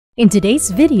In today's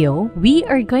video, we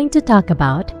are going to talk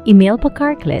about Emil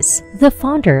Pakarklis, the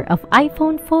founder of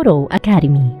iPhone Photo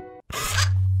Academy.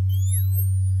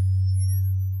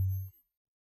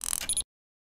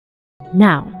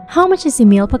 Now, how much is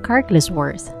Emil Pakarklis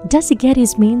worth? Does he get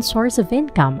his main source of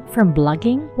income from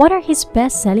blogging? What are his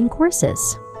best-selling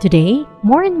courses? Today,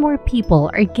 more and more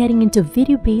people are getting into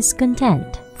video-based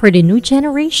content. For the new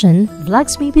generation,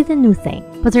 vlogs may be the new thing,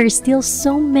 but there are still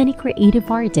so many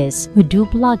creative artists who do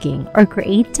blogging or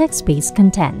create text-based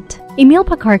content. Emil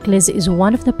Pakarklis is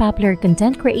one of the popular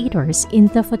content creators in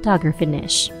the photography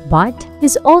niche, but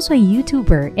he's also a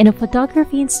YouTuber and a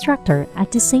photography instructor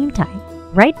at the same time.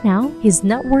 Right now, his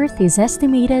net worth is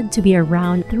estimated to be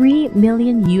around $3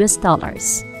 million.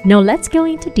 Now let's go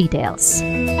into details.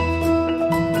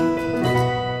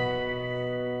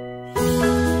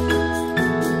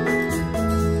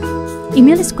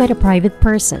 Emil is quite a private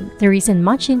person. There isn't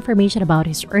much information about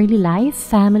his early life,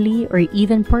 family, or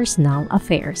even personal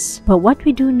affairs. But what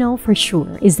we do know for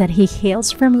sure is that he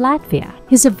hails from Latvia.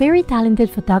 He's a very talented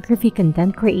photography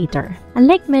content creator.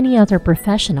 Unlike many other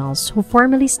professionals who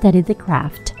formally studied the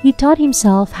craft, he taught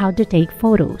himself how to take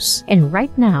photos. And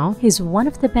right now, he's one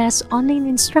of the best online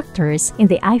instructors in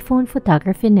the iPhone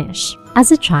photography niche.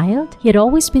 As a child, he had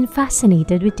always been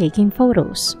fascinated with taking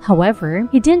photos. However,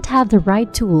 he didn't have the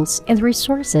right tools and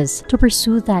resources to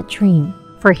pursue that dream.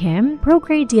 For him,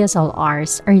 pro-grade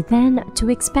DSLRs are then too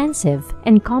expensive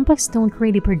and compacts don't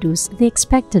really produce the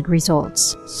expected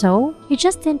results. So, he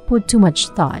just didn't put too much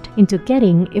thought into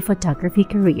getting a photography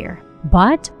career.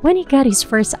 But when he got his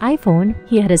first iPhone,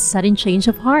 he had a sudden change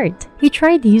of heart. He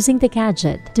tried using the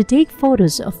gadget to take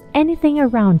photos of anything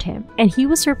around him, and he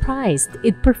was surprised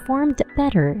it performed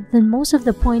better than most of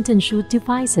the point-and-shoot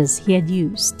devices he had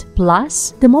used.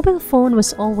 Plus, the mobile phone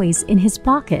was always in his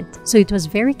pocket, so it was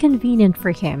very convenient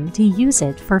for him to use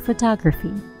it for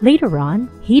photography. Later on,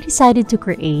 he decided to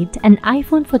create an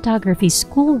iPhone photography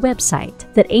school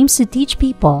website that aims to teach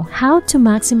people how to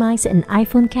maximize an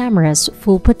iPhone camera's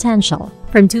full potential.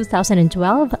 From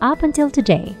 2012 up until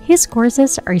today, his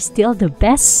courses are still the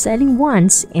best-selling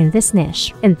ones in this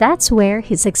niche. And that's where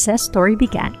his success story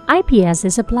began. IPS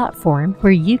is a platform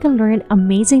where you can learn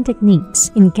amazing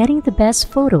techniques in getting the best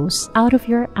photos out of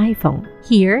your iPhone.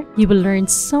 Here, you will learn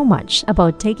so much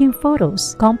about taking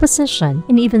photos, composition,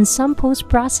 and even some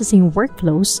post-processing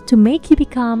workflows to make you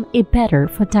become a better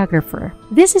photographer.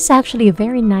 This is actually a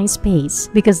very nice space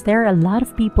because there are a lot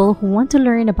of people who want to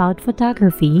learn about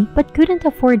photography but couldn't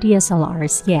afford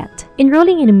DSLRs yet.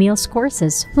 Enrolling in Emil's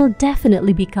courses will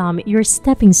definitely become your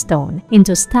stepping stone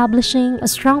into establishing a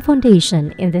strong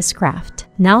foundation in this craft.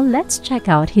 Now let's check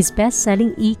out his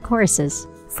best-selling e-courses.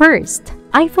 First,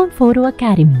 iPhone Photo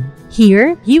Academy.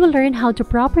 Here, you will learn how to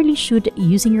properly shoot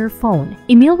using your phone.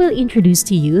 Emil will introduce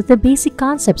to you the basic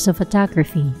concepts of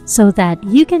photography so that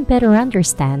you can better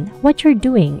understand what you're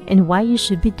doing and why you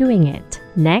should be doing it.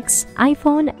 Next,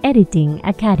 iPhone Editing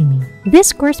Academy.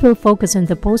 This course will focus on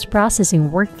the post-processing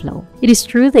workflow. It is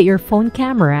true that your phone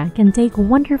camera can take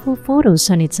wonderful photos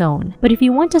on its own, but if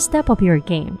you want to step up your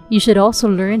game, you should also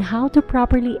learn how to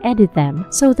properly edit them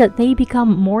so that they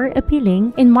become more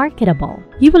appealing and marketable.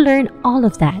 You will learn all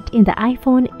of that in the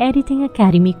iPhone Editing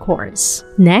Academy course.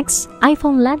 Next,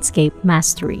 iPhone Landscape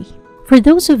Mastery. For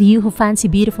those of you who fancy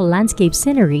beautiful landscape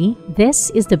scenery, this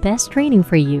is the best training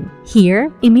for you.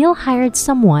 Here, Emil hired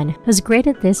someone who's great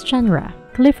at this genre,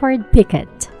 Clifford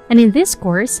Pickett. And in this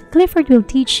course, Clifford will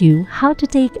teach you how to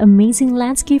take amazing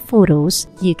landscape photos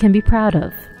you can be proud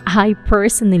of. I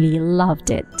personally loved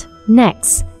it.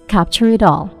 Next, Capture It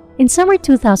All. In summer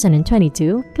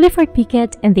 2022, Clifford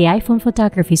Pickett and the iPhone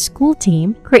Photography School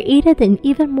team created an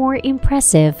even more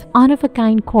impressive,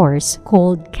 one-of-a-kind course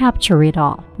called Capture It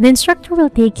All. The instructor will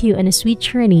take you on a sweet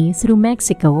journey through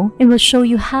Mexico and will show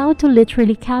you how to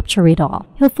literally capture it all.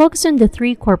 He'll focus on the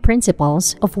 3 core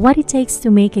principles of what it takes to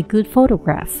make a good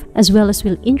photograph, as well as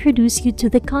will introduce you to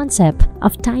the concept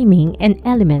of timing and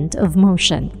element of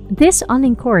motion. This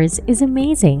online course is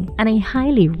amazing and I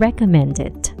highly recommend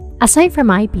it. Aside from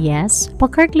IPS,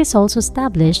 Pakarklis also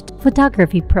established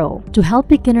Photography Pro to help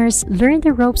beginners learn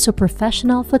the ropes of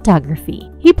professional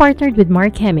photography. He partnered with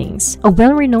Hemmings, a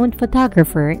well-renowned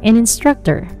photographer and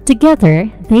instructor.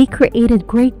 Together, they created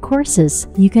great courses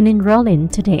you can enroll in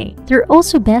today. They're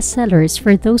also bestsellers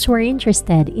for those who are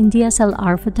interested in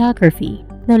DSLR photography.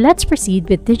 Now let's proceed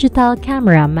with Digital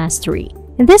Camera Mastery.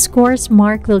 In this course,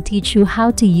 Mark will teach you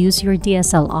how to use your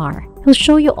DSLR. He'll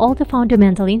show you all the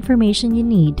fundamental information you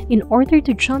need in order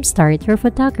to jumpstart your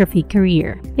photography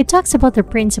career. It talks about the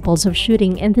principles of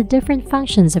shooting and the different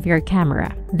functions of your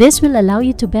camera. This will allow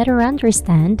you to better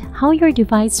understand how your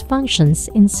device functions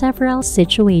in several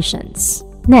situations.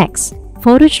 Next,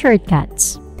 photo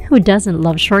shortcuts. Who doesn't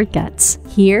love shortcuts?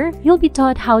 Here, you'll be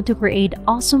taught how to create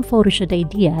awesome photoshoot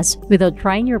ideas without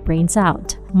trying your brains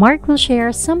out. Mark will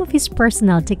share some of his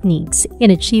personal techniques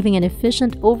in achieving an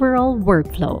efficient overall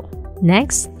workflow.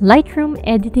 Next, Lightroom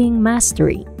Editing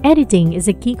Mastery. Editing is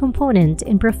a key component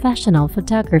in professional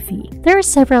photography. There are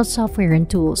several software and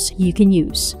tools you can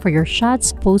use for your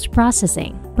shots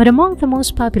post-processing, but among the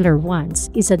most popular ones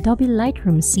is Adobe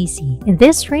Lightroom CC. In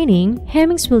this training,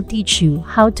 Hemmings will teach you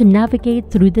how to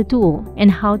navigate through the tool and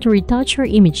how to retouch your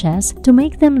images to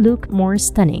make them look more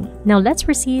stunning. Now let's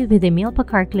proceed with Emil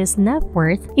Pakarklis' net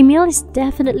worth. Emil is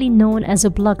definitely known as a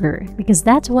blogger because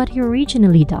that's what he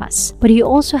originally does, but he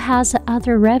also has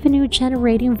other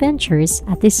revenue-generating ventures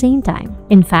at the same time.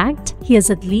 In fact, he has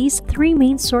at least 3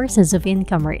 main sources of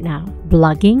income right now: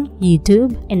 blogging,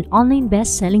 YouTube, and online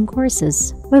best-selling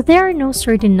courses. While there are no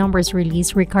certain numbers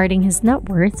released regarding his net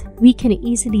worth, we can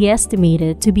easily estimate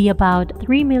it to be about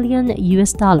 $3 million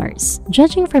US.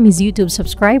 Judging from his YouTube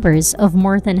subscribers of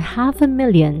more than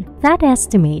 500,000, that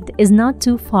estimate is not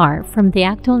too far from the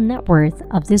actual net worth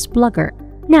of this blogger.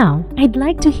 Now, I'd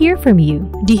like to hear from you.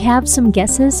 Do you have some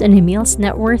guesses on Emil's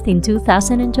net worth in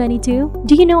 2022?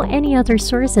 Do you know any other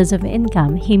sources of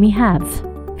income he may have?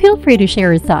 Feel free to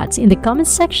share your thoughts in the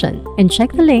comments section and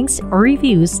check the links or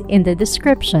reviews in the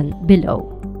description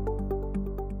below.